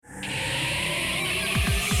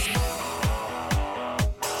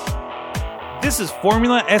This is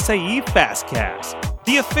Formula SAE Fastcast,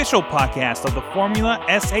 the official podcast of the Formula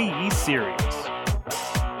SAE series.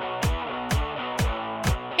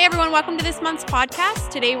 Hey everyone, welcome to this month's podcast.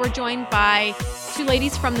 Today we're joined by two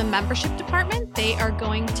ladies from the membership department. They are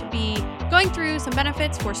going to be going through some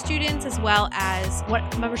benefits for students as well as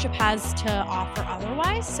what membership has to offer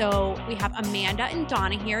otherwise. So we have Amanda and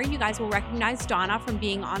Donna here. You guys will recognize Donna from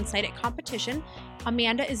being on site at competition.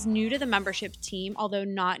 Amanda is new to the membership team, although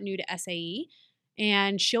not new to SAE,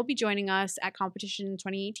 and she'll be joining us at competition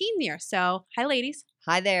 2018 year. So hi ladies.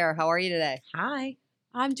 Hi there. How are you today? Hi.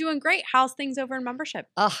 I'm doing great. How's things over in membership?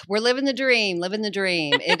 We're living the dream,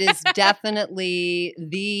 It is definitely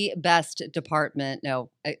the best department.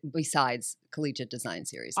 Besides Collegiate Design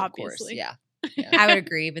Series, of Obviously. course. Yeah. I would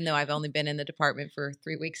agree, even though I've only been in the department for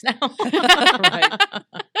 3 weeks now. Right.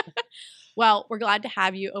 Well, we're glad to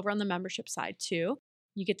have you over on the membership side too.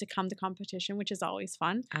 You get to come to competition, which is always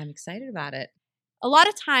fun. I'm excited about it. A lot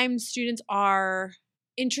of times students are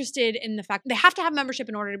interested in the fact they have to have membership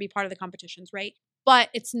in order to be part of the competitions, right? But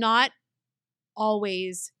it's not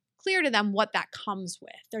always clear to them what that comes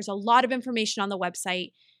with. There's a lot of information on the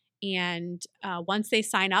website, and once they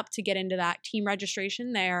sign up to get into that team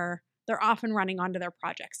registration, they're off and running onto their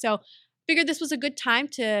project. So figured this was a good time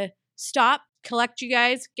to stop, collect you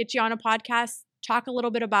guys, get you on a podcast, talk a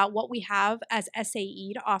little bit about what we have as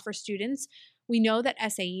SAE to offer students. We know that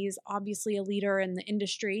SAE is obviously a leader in the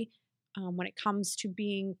industry when it comes to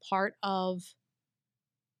being part of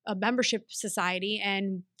a membership society,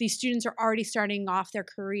 and these students are already starting off their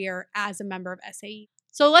career as a member of SAE.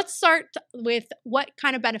 So let's start with what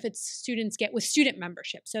kind of benefits students get with student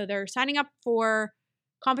membership. So they're signing up for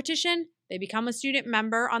competition, they become a student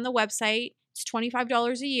member on the website. It's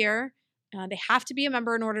 $25 a year. They have to be a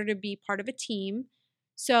member in order to be part of a team.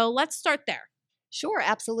 So let's start there. Sure,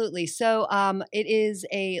 absolutely. So it is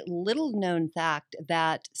a little known fact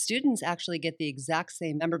that students actually get the exact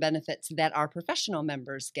same member benefits that our professional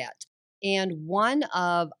members get. And one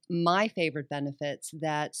of my favorite benefits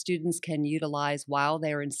that students can utilize while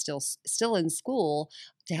they're still in school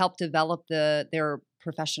to help develop their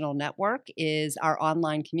professional network is our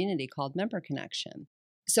online community called Member Connection.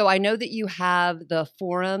 So I know that you have the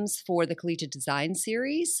forums for the Collegiate Design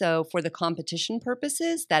Series. So for the competition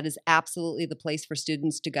purposes, that is absolutely the place for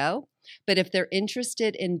students to go. But if they're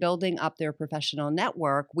interested in building up their professional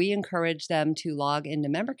network, we encourage them to log into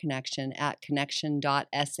Member Connection at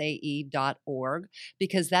connection.sae.org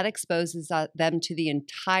because that exposes them to the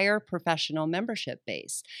entire professional membership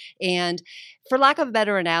base. And for lack of a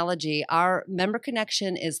better analogy, our Member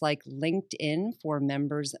Connection is like LinkedIn for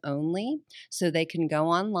members only. So they can go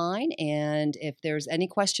online, and if there's any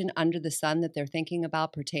question under the sun that they're thinking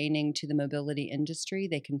about pertaining to the mobility industry,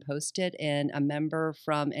 they can post it, and a member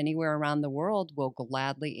from anywhere around the world will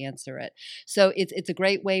gladly answer it. So it's a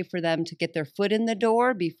great way for them to get their foot in the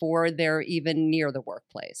door before they're even near the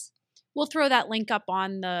workplace. We'll throw that link up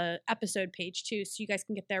on the episode page too, so you guys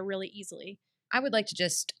can get there really easily. I would like to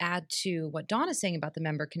just add to what Donna's saying about the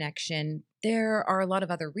Member Connection. There are a lot of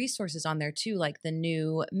other resources on there too, like the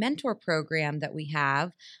new mentor program that we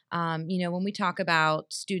have. When we talk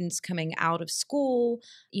about students coming out of school,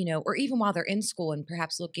 or even while they're in school and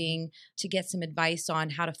perhaps looking to get some advice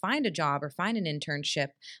on how to find a job or find an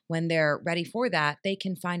internship, when they're ready for that, they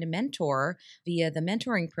can find a mentor via the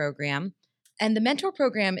mentoring program. And the mentor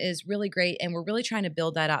program is really great, and we're really trying to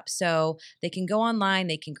build that up. So they can go online,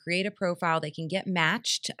 they can create a profile, they can get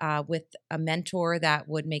matched with a mentor that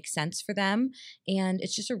would make sense for them. And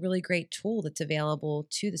it's just a really great tool that's available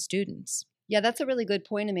to the students. Yeah, that's a really good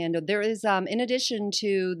point, Amanda. There is, in addition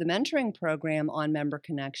to the mentoring program on Member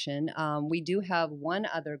Connection, we do have one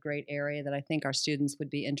other great area that I think our students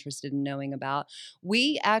would be interested in knowing about.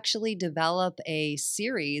 We actually develop a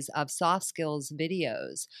series of soft skills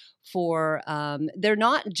videos they're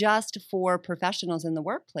not just for professionals in the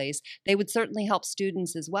workplace. They would certainly help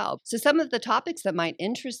students as well. So some of the topics that might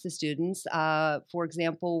interest the students, for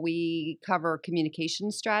example, we cover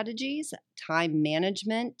communication strategies, time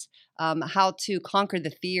management, how to conquer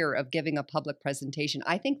the fear of giving a public presentation.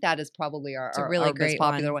 I think that is probably our most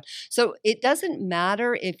popular one. So it doesn't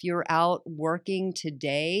matter if you're out working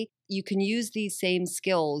today. You can use these same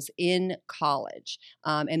skills in college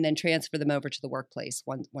and then transfer them over to the workplace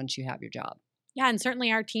once you have your job. Yeah, and certainly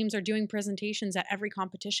our teams are doing presentations at every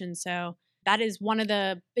competition. So that is one of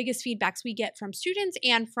the biggest feedbacks we get from students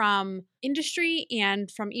and from industry and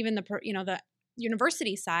from even the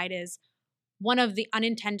university side is one of the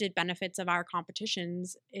unintended benefits of our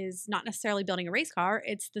competitions is not necessarily building a race car.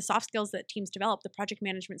 It's the soft skills that teams develop, the project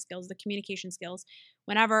management skills, the communication skills.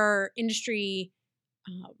 Whenever industry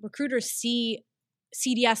recruiters see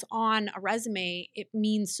CDS on a resume, it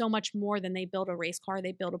means so much more than they build a race car,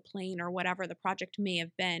 they build a plane, or whatever the project may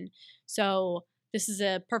have been. So this is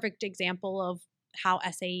a perfect example of how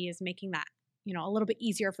SAE is making that, a little bit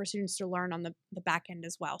easier for students to learn on the back end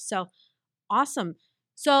as well. So awesome.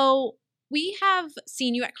 So we have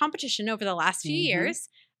seen you at competition over the last few years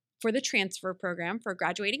for the transfer program for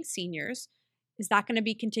graduating seniors. Is that going to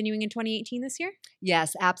be continuing in 2018 this year?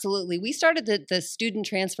 Yes, absolutely. We started the student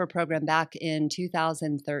transfer program back in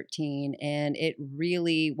 2013, and it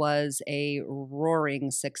really was a roaring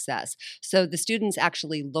success. So the students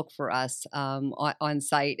actually look for us on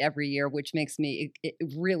site every year, which makes me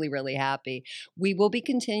really, really happy. We will be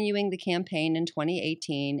continuing the campaign in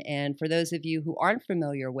 2018, and for those of you who aren't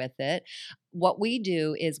familiar with it, what we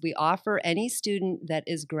do is we offer any student that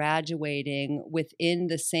is graduating within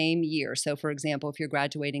the same year. So, for example, if you're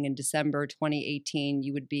graduating in December 2018,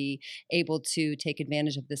 you would be able to take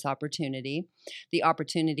advantage of this opportunity. The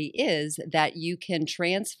opportunity is that you can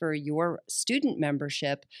transfer your student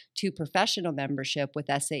membership to professional membership with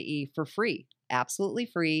SAE for free, absolutely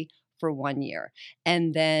free, for 1 year.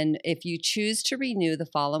 And then if you choose to renew the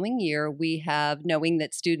following year, we have, knowing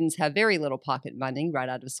that students have very little pocket money right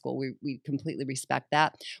out of school, we completely respect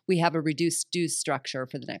that. We have a reduced dues structure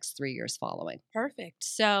for the next 3 years following. Perfect.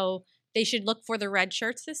 So they should look for the red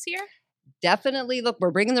shirts this year? Definitely look,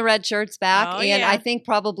 we're bringing the red shirts back. Oh, and yeah. I think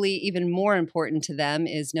probably even more important to them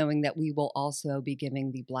is knowing that we will also be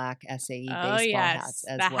giving the black SAE baseball hats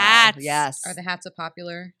as well. Hats. Yes. Are the hats a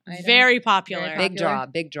popular item? Very popular. Very Big draw,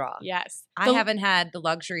 big draw. Yes. I haven't had the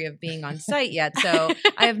luxury of being on site yet, so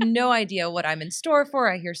I have no idea what I'm in store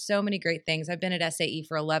for. I hear so many great things. I've been at SAE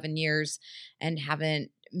for 11 years and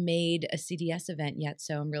haven't made a CDS event yet,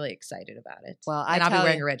 so I'm really excited about it. Well, I'll be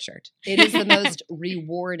wearing a red shirt. It is the most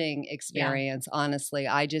rewarding experience, honestly.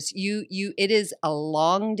 It is a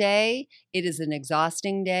long day, it is an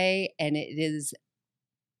exhausting day, and it is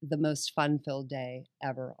the most fun-filled day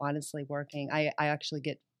ever, honestly, working. I actually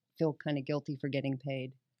feel kind of guilty for getting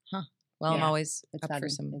paid. Huh. Well, I'm always It's up for fun,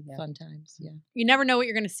 some yeah. fun times. Yeah. You never know what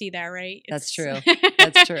you're going to see there, right? That's true.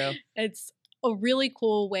 That's true. It's a really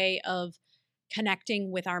cool way of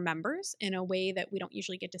connecting with our members in a way that we don't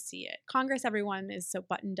usually get to see it. Congress, everyone is so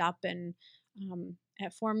buttoned up, and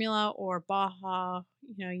at Formula or Baja,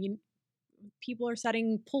 people are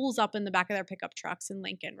setting pools up in the back of their pickup trucks in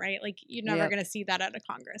Lincoln, right? Like you're never going to see that at a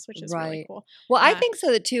Congress, which is really cool. Well, I think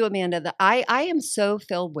so too, Amanda, that I am so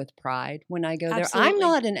filled with pride when I go there. Absolutely. I'm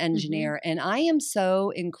not an engineer, and I am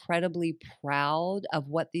so incredibly proud of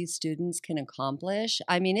what these students can accomplish.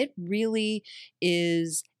 I mean, it really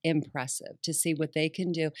is impressive to see what they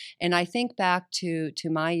can do. And I think back to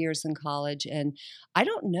my years in college, and I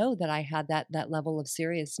don't know that I had that level of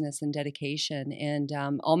seriousness and dedication, and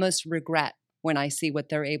almost regret when I see what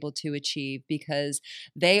they're able to achieve, because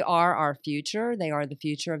they are our future. They are the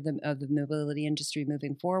future of the mobility industry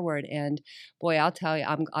moving forward. And boy, I'll tell you,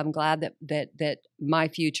 I'm glad that my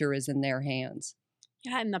future is in their hands.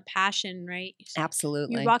 Yeah, and the passion, right?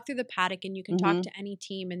 Absolutely. You walk through the paddock and you can talk to any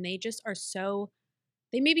team, and they just are so,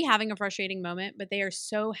 they may be having a frustrating moment, but they are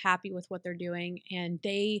so happy with what they're doing, and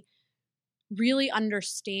they really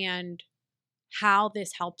understand how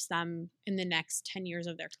this helps them in the next 10 years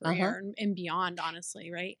of their career and beyond, honestly,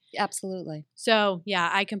 right? Absolutely. So, yeah,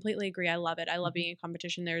 I completely agree. I love it. I love being in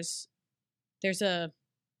competition. There's a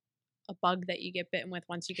bug that you get bitten with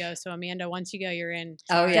once you go. So, Amanda, once you go, you're in.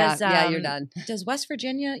 Sorry. Oh, yeah. You're done. Does West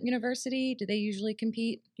Virginia University, do they usually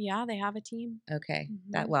compete? Yeah, they have a team. Okay.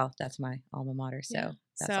 That's my alma mater, so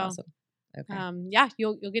that's awesome. Okay. Yeah,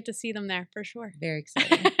 you'll get to see them there for sure. Very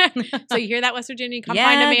exciting. So you hear that, West Virginia? Come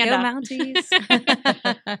find Amanda. Go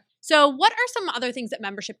Mounties. So what are some other things that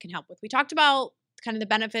membership can help with? We talked about kind of the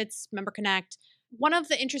benefits, Member Connect. One of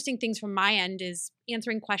the interesting things from my end is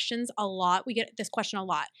answering questions a lot. We get this question a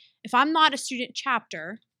lot. If I'm not a student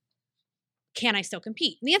chapter, can I still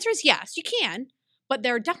compete? And the answer is yes, you can. But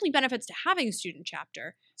there are definitely benefits to having a student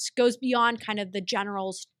chapter. It goes beyond kind of the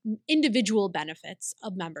general individual benefits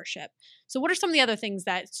of membership. So what are some of the other things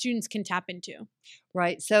that students can tap into?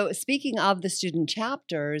 Right. So speaking of the student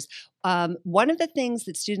chapters, one of the things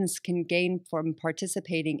that students can gain from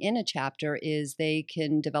participating in a chapter is they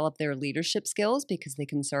can develop their leadership skills, because they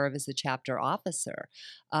can serve as a chapter officer.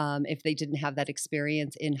 If they didn't have that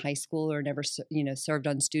experience in high school or never served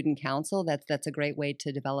on student council, that's a great way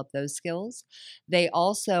to develop those skills. They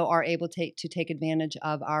also are able to take advantage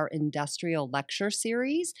of our industrial lecture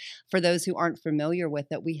series. For those who aren't familiar with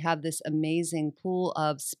it, we have this amazing pool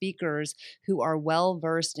of speakers who are well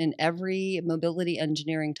versed in every mobility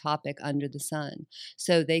engineering topic under the sun.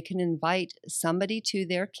 So they can invite somebody to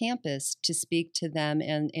their campus to speak to them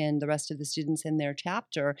and the rest of the students in their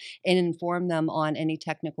chapter and inform them on any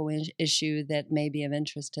technical issue that may be of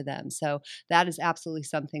interest to them. So that is absolutely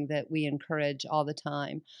something that we encourage all the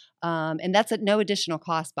time. And that's at no additional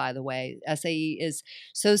cost, by the way. SAE is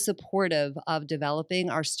so supportive of developing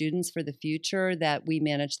our students for the future that we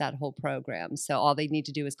manage that whole program. So all they need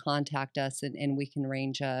to do is contact us and we can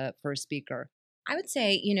arrange for a speaker. I would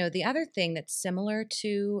say, the other thing that's similar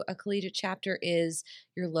to a collegiate chapter is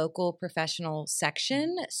your local professional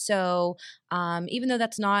section. So even though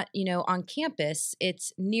that's not, on campus,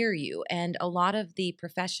 it's near you. And a lot of the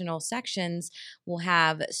professional sections will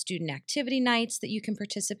have student activity nights that you can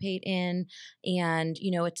participate in. And,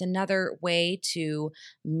 it's another way to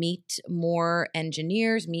meet more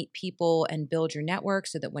engineers, meet people, and build your network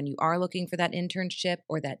so that when you are looking for that internship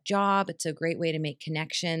or that job, it's a great way to make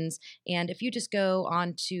connections. And if you just go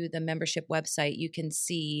onto the membership website, you can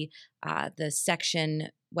see the section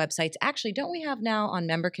websites. Actually, don't we have now on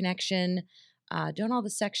Member Connection? Don't all the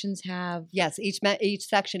sections have? Yes, each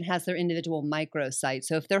section has their individual microsite.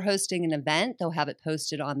 So if they're hosting an event, they'll have it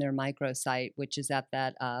posted on their microsite, which is at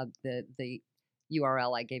that the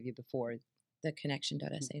URL I gave you before. The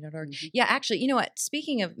connection.sa.org. Mm-hmm. Yeah, actually, you know what?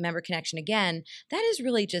 Speaking of Member Connection again, that is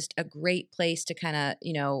really just a great place to kind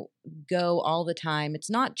of, go all the time. It's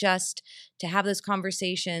not just to have those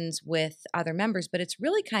conversations with other members, but it's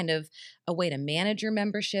really kind of a way to manage your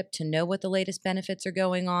membership, to know what the latest benefits are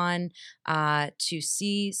going on, to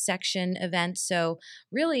see section events. So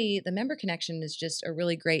really, the Member Connection is just a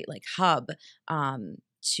really great hub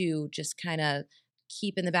to just kind of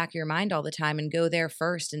keep in the back of your mind all the time and go there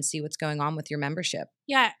first and see what's going on with your membership.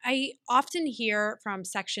 Yeah, I often hear from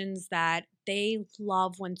sections that they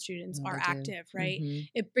love when students are active, right? Mm-hmm.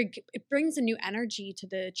 It brings a new energy to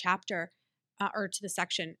the chapter or to the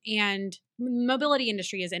section. And the mobility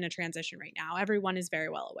industry is in a transition right now. Everyone is very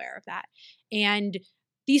well aware of that. And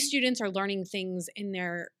these students are learning things in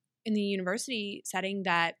the university setting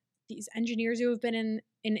that these engineers who have been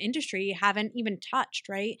in industry haven't even touched,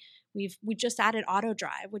 right? We just added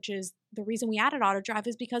AutoDrive, which is the reason we added AutoDrive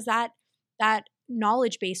is because that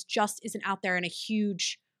knowledge base just isn't out there in a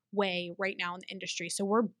huge way right now in the industry. So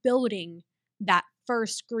we're building that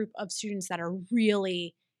first group of students that are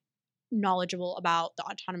really knowledgeable about the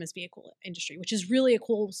autonomous vehicle industry, which is really a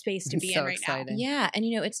cool space to be in right exciting. now. Yeah. And,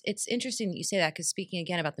 it's interesting that you say that because speaking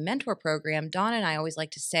again about the mentor program, Donna and I always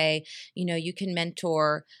like to say, you can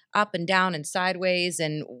mentor up and down and sideways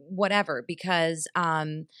and whatever, because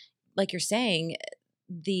like you're saying,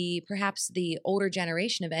 perhaps the older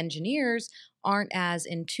generation of engineers aren't as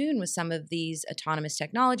in tune with some of these autonomous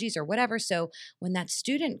technologies or whatever. So when that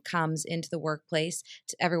student comes into the workplace,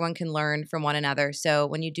 everyone can learn from one another. So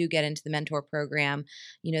when you do get into the mentor program,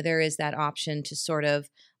 there is that option to sort of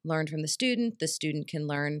learn from the student. The student can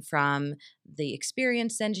learn from the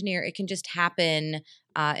experienced engineer. It can just happen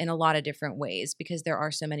in a lot of different ways because there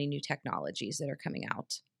are so many new technologies that are coming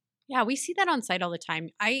out. Yeah, we see that on site all the time.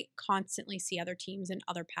 I constantly see other teams and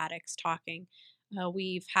other paddocks talking.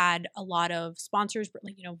 We've had a lot of sponsors,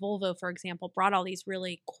 like Volvo, for example, brought all these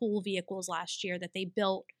really cool vehicles last year that they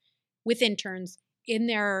built with interns in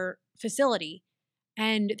their facility.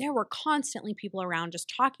 And there were constantly people around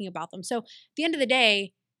just talking about them. So at the end of the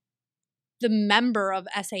day, the member of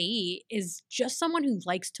SAE is just someone who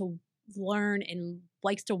likes to learn and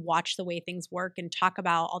likes to watch the way things work and talk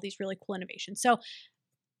about all these really cool innovations. So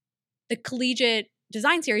the collegiate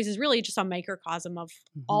design series is really just a microcosm of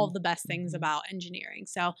all of the best things about engineering.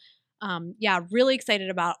 So really excited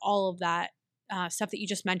about all of that stuff that you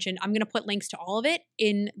just mentioned. I'm going to put links to all of it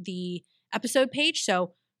in the episode page,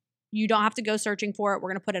 so you don't have to go searching for it. We're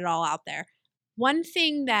going to put it all out there. One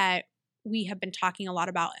thing that we have been talking a lot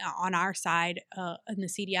about on our side in the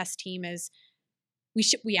CDS team is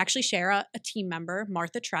we actually share a team member,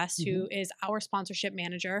 Martha Tress, who is our sponsorship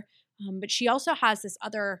manager. But she also has this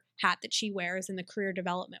other hat that she wears in the career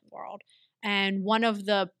development world. And one of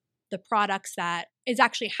the products that is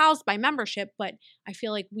actually housed by membership, but I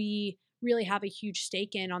feel like we really have a huge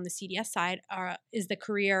stake in on the CDS side is the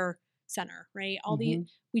Career Center, right?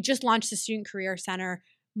 We just launched the Student Career Center.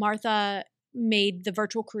 Martha made the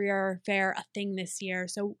virtual career fair a thing this year.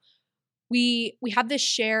 So we have this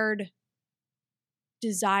shared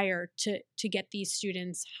desire to get these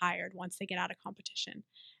students hired once they get out of competition.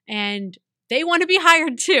 And they want to be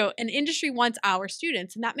hired too. And industry wants our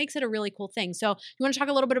students. And that makes it a really cool thing. So you want to talk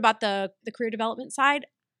a little bit about the career development side?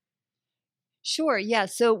 Sure. Yeah.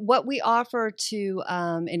 So what we offer to,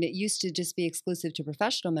 and it used to just be exclusive to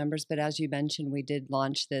professional members, but as you mentioned, we did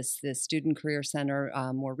launch this Student Career Center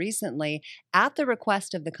more recently at the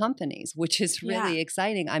request of the companies, which is really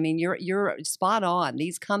exciting. I mean, you're spot on.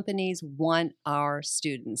 These companies want our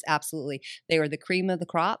students. Absolutely, they are the cream of the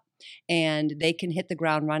crop. And they can hit the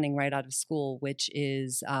ground running right out of school, which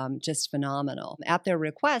is just phenomenal. At their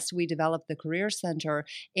request, we developed the Career Center,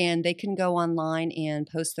 and they can go online and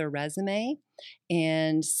post their resume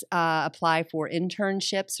and apply for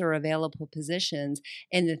internships or available positions.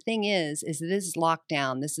 And the thing is this is locked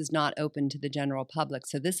down. This is not open to the general public.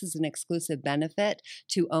 So this is an exclusive benefit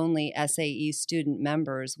to only SAE student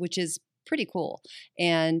members, which is pretty cool.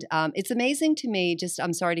 And it's amazing to me,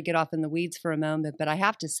 I'm sorry to get off in the weeds for a moment, but I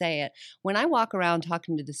have to say it. When I walk around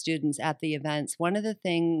talking to the students at the events, one of the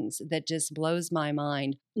things that just blows my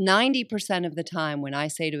mind, 90% of the time when I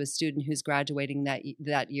say to a student who's graduating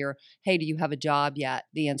that year, hey, do you have a job yet?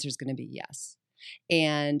 The answer is going to be yes.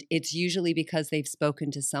 And it's usually because they've spoken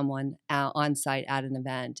to someone on site at an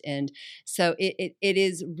event. And so it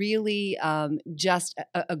is really just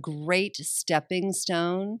a great stepping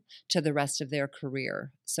stone to the rest of their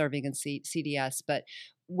career serving in CDS. But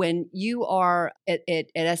when you are at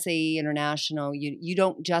SAE International, you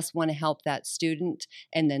don't just want to help that student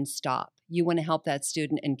and then stop. You want to help that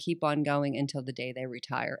student and keep on going until the day they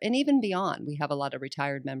retire. And even beyond, we have a lot of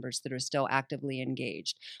retired members that are still actively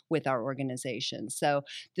engaged with our organization. So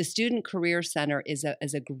the Student Career Center is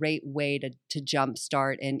a great way to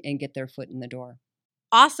jumpstart and get their foot in the door.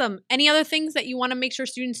 Awesome. Any other things that you want to make sure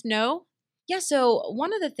students know? Yeah, so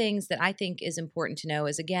one of the things that I think is important to know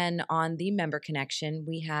is, again, on the Member Connection,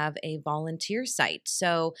 we have a volunteer site.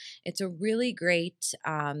 So it's a really great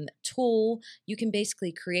tool. You can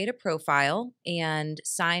basically create a profile and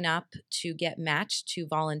sign up to get matched to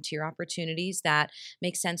volunteer opportunities that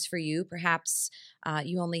make sense for you. Perhaps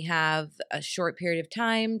you only have a short period of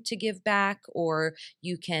time to give back, or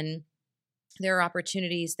there are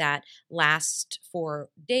opportunities that last for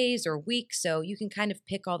days or weeks, so you can kind of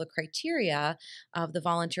pick all the criteria of the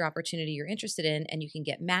volunteer opportunity you're interested in, and you can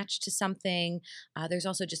get matched to something. There's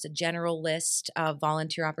also just a general list of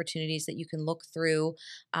volunteer opportunities that you can look through.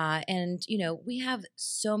 And, we have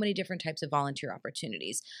so many different types of volunteer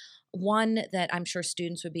opportunities. One that I'm sure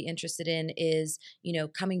students would be interested in is,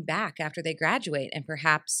 coming back after they graduate and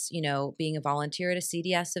perhaps, being a volunteer at a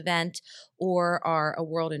CDS event, or our A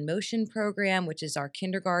World in Motion program, which is our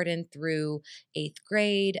kindergarten through 8th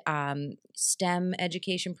grade STEM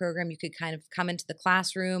education program. You could kind of come into the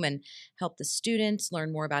classroom and help the students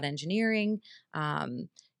learn more about engineering.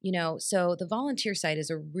 So the volunteer site is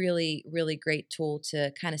a really, really great tool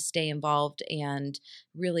to kind of stay involved and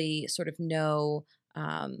really sort of know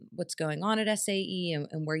what's going on at SAE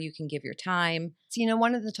and where you can give your time. So,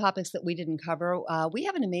 one of the topics that we didn't cover, we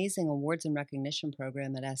have an amazing awards and recognition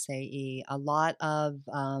program at SAE. A lot of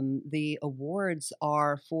the awards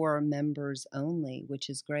are for members only, which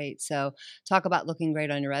is great. So talk about looking great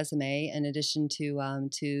on your resume, in addition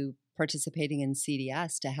to participating in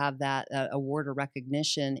CDS, to have that award or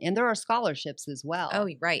recognition. And there are scholarships as well. Oh,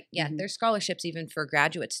 right. Yeah. Mm-hmm. There's scholarships even for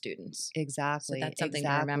graduate students. Exactly. So that's something to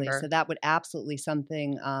remember. So that would absolutely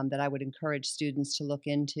something that I would encourage students to look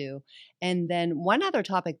into. And then one other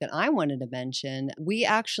topic that I wanted to mention, we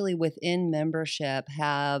actually within membership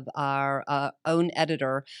have our own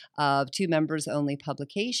editor of 2 members only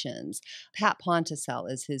publications. Pat Ponticell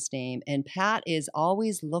is his name. And Pat is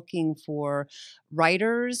always looking for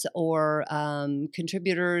writers or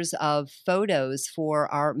contributors of photos for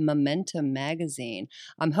our Momentum magazine.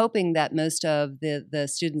 I'm hoping that most of the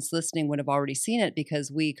students listening would have already seen it,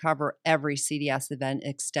 because we cover every CDS event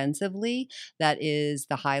extensively. That is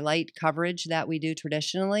the highlight coverage that we do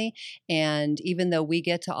traditionally. And even though we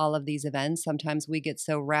get to all of these events, sometimes we get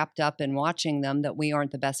so wrapped up in watching them that we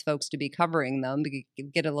aren't the best folks to be covering them. We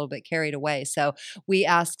get a little bit carried away. So we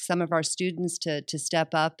ask some of our students to step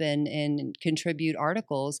up and contribute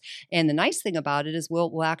articles. And the nice thing about it is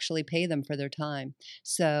we'll actually pay them for their time.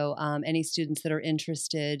 So any students that are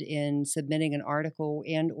interested in submitting an article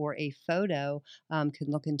and or a photo can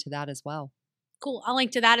look into that as well. Cool. I'll link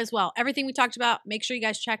to that as well. Everything we talked about, make sure you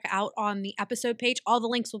guys check out on the episode page. All the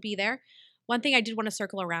links will be there. One thing I did want to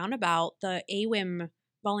circle around about the AWIM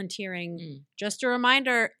volunteering, just a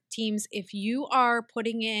reminder, teams, if you are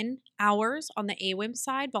putting in hours on the AWIM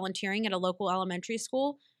side, volunteering at a local elementary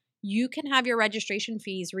school, you can have your registration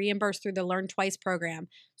fees reimbursed through the Learn Twice program.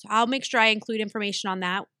 So I'll make sure I include information on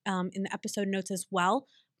that in the episode notes as well.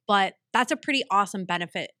 But that's a pretty awesome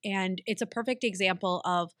benefit. And it's a perfect example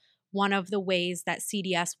of one of the ways that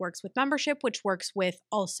CDS works with membership, which works with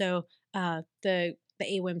also the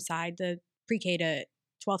AWIM side, the pre-K to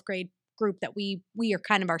 12th grade group that we are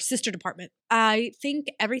kind of our sister department. I think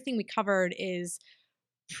everything we covered is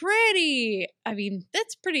pretty, I mean,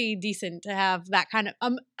 that's pretty decent to have that kind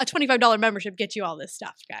of, a $25 membership gets you all this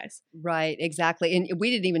stuff, guys. Right, exactly. And we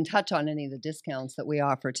didn't even touch on any of the discounts that we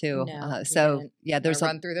offer too. No, There's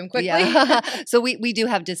run through them quickly. Yeah. So we do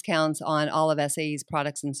have discounts on all of SAE's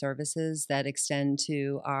products and services that extend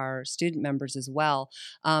to our student members as well.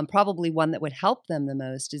 Probably one that would help them the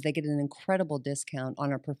most is they get an incredible discount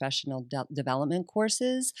on our professional development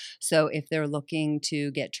courses. So if they're looking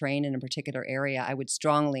to get trained in a particular area, I would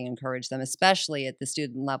strongly encourage them, especially at the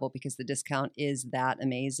student level, because the discount is that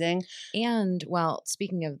amazing. And well,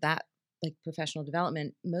 speaking of that, like professional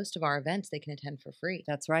development, most of our events they can attend for free.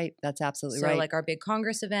 That's right. That's absolutely so right. So like our big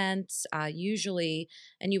Congress events, usually,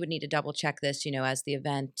 and you would need to double check this, as the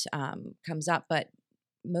event comes up, but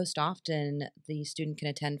most often the student can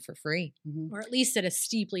attend for free. Or at least at a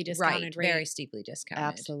steeply discounted rate. Very steeply discounted.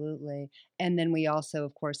 Absolutely. And then we also,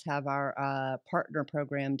 of course, have our partner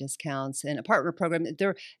program discounts. And a partner program,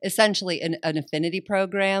 they're essentially an affinity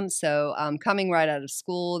program. So coming right out of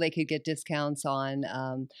school, they could get discounts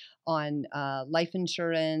on life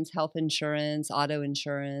insurance, health insurance, auto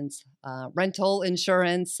insurance, rental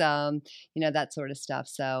insurance, that sort of stuff.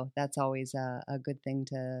 So that's always a good thing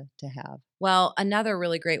to have. Well, another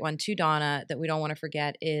really great one too, Donna, that we don't want to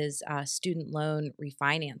forget is student loan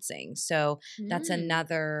refinancing. So that's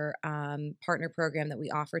another partner program that we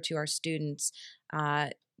offer to our students.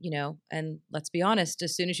 And let's be honest,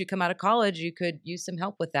 as soon as you come out of college, you could use some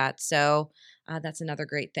help with that. So that's another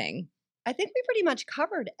great thing. I think we pretty much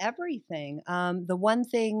covered everything. The one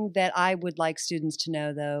thing that I would like students to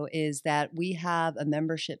know, though, is that we have a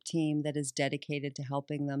membership team that is dedicated to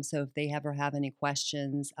helping them. So if they ever have any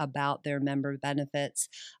questions about their member benefits,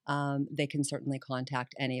 they can certainly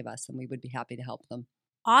contact any of us, and we would be happy to help them.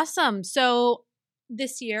 Awesome. So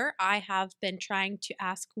this year, I have been trying to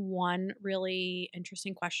ask one really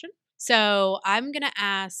interesting question. So I'm going to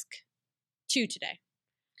ask two today.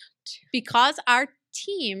 Because our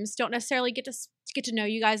teams don't necessarily get to know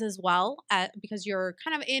you guys as well, because you're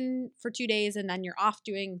kind of in for 2 days and then you're off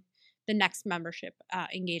doing the next membership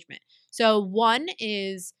engagement. So one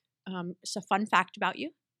is just a fun fact about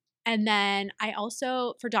you. And then I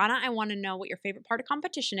also, for Donna, I want to know what your favorite part of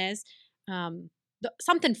competition is.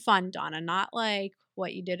 Something fun, Donna, not like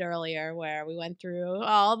what you did earlier where we went through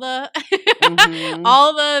all the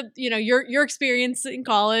all the your experience in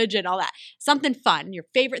college and all that. Something fun, your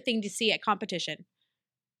favorite thing to see at competition.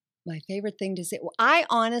 My favorite thing to say. Well, I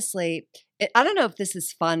honestly, I don't know if this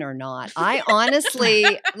is fun or not. I honestly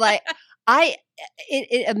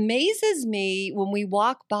it amazes me when we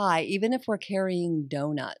walk by, even if we're carrying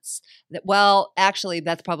donuts. Actually,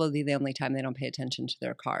 that's probably the only time they don't pay attention to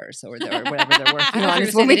their cars or whatever they're working on.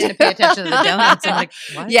 Is when we didn't pay attention to the donuts. I'm like,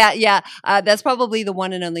 what? Yeah. That's probably the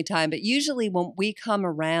one and only time. But usually when we come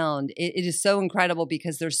around, it is so incredible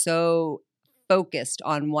because they're so focused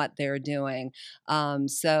on what they're doing.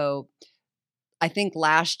 So I think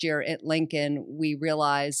last year at Lincoln, we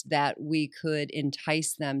realized that we could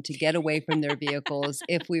entice them to get away from their vehicles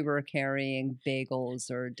if we were carrying bagels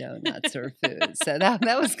or donuts or food. So that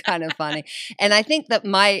was kind of funny. And I think that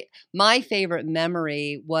my favorite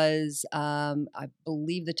memory was, I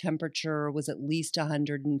believe the temperature was at least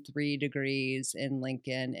 103 degrees in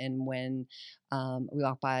Lincoln. And when we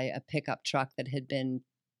walked by a pickup truck that had been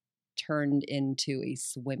turned into a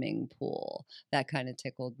swimming pool. That kind of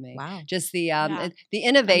tickled me. Wow. Just the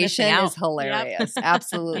innovation is hilarious. Yep.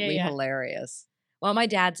 Absolutely hilarious. Well, my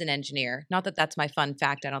dad's an engineer. Not that that's my fun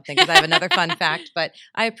fact, I don't think, because I have another fun fact, but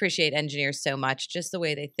I appreciate engineers so much, just the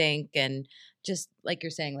way they think and just like you're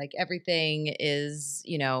saying, like everything is,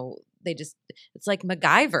 it's like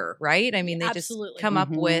MacGyver, right? I mean, they Absolutely. just come up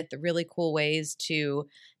with really cool ways to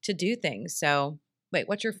do things. So wait,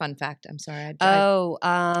 what's your fun fact? I'm sorry.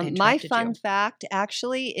 My fun fact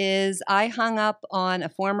actually is I hung up on a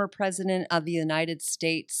former president of the United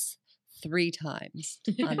States 3 times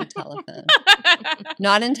on the telephone.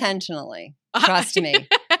 Not intentionally. Trust me.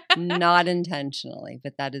 Not intentionally,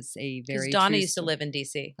 but that is a very Because Donna used to live in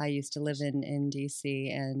D.C. I used to live in D.C.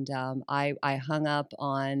 and I hung up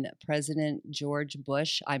on President George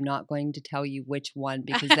Bush. I'm not going to tell you which one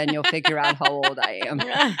because then you'll figure out how old I am.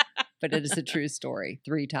 But it is a true story.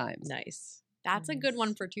 3 times. Nice. That's a good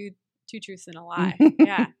one for two truths and a lie.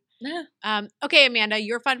 Yeah. Yeah. Okay, Amanda,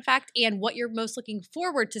 your fun fact and what you're most looking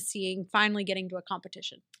forward to seeing finally getting to a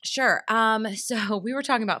competition. Sure. So we were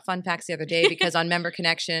talking about fun facts the other day because on Member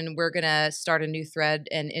Connection, we're going to start a new thread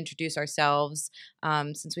and introduce ourselves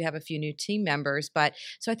since we have a few new team members. But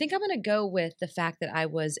so I think I'm going to go with the fact that I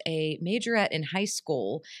was a majorette in high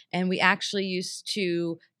school and we actually used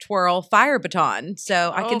to twirl fire baton.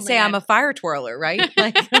 So I can say I'm a fire twirler, right?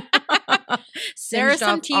 Like there are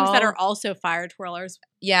some teams that are also fire twirlers.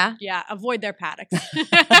 Yeah? Yeah, avoid their paddocks. No,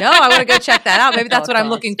 I want to go check that out. Maybe that's what I'm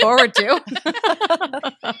looking forward to.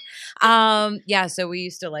 Yeah, so we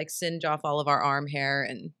used to like singe off all of our arm hair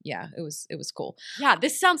and yeah, it was cool. Yeah,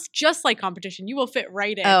 this sounds just like competition. You will fit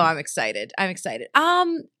right in. Oh, I'm excited. I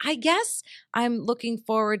guess I'm looking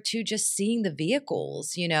forward to just seeing the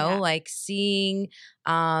vehicles, like seeing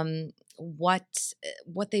what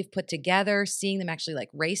they've put together, seeing them actually like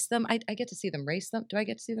race them. I get to see them race them. Do I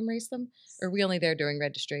get to see them race them? Or are we only there during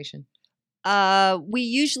registration? We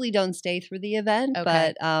usually don't stay through the event,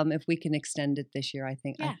 Okay. but if we can extend it this year, I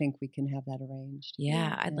think we can have that arranged.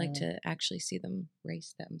 Yeah, I'd like to actually see them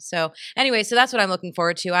race them. So anyway, so that's what I'm looking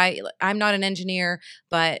forward to. I'm not an engineer,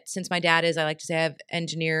 but since my dad is, I like to say I have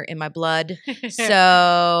engineer in my blood.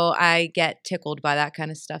 So I get tickled by that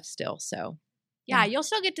kind of stuff still. So yeah, you'll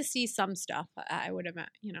still get to see some stuff. I would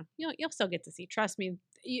imagine, you'll still get to see. Trust me,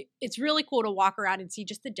 it's really cool to walk around and see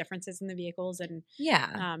just the differences in the vehicles. And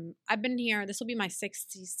yeah, I've been here. This will be my 6th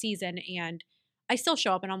season, and I still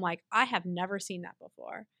show up, and I'm like, I have never seen that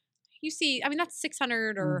before. You see, I mean, that's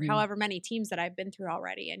 600 or however many teams that I've been through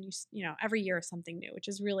already, and every year is something new, which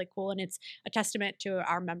is really cool, and it's a testament to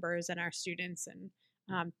our members and our students and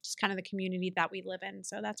just kind of the community that we live in.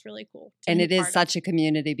 So that's really cool. And it is such a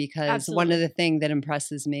community because Absolutely. One of the things that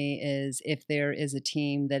impresses me is if there is a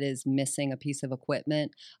team that is missing a piece of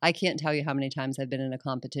equipment, I can't tell you how many times I've been in a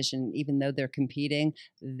competition, even though they're competing,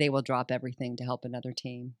 they will drop everything to help another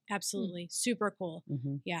team. Absolutely. Super cool.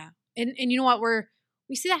 Mm-hmm. Yeah. And you know what?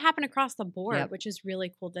 We see that happen across the board, Yep. which is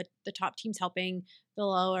really cool. That the top teams helping the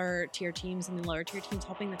lower tier teams and the lower tier teams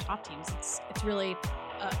helping the top teams. It's really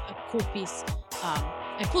a cool piece,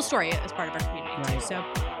 a cool story as part of our community too. So,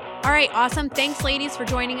 all right, awesome. Thanks, ladies, for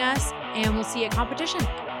joining us, and we'll see you at competition.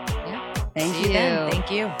 yeah. Thank See you then.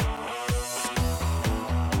 Thank you.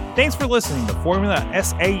 Thanks for listening to Formula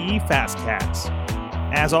SAE Fastcast.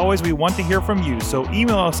 As always, we want to hear from you, so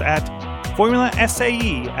email us at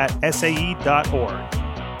formulasae@sae.org.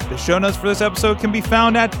 The show notes for this episode can be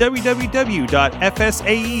found at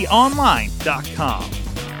www.fsaeonline.com.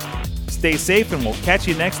 Stay safe, and we'll catch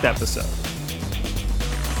you next episode.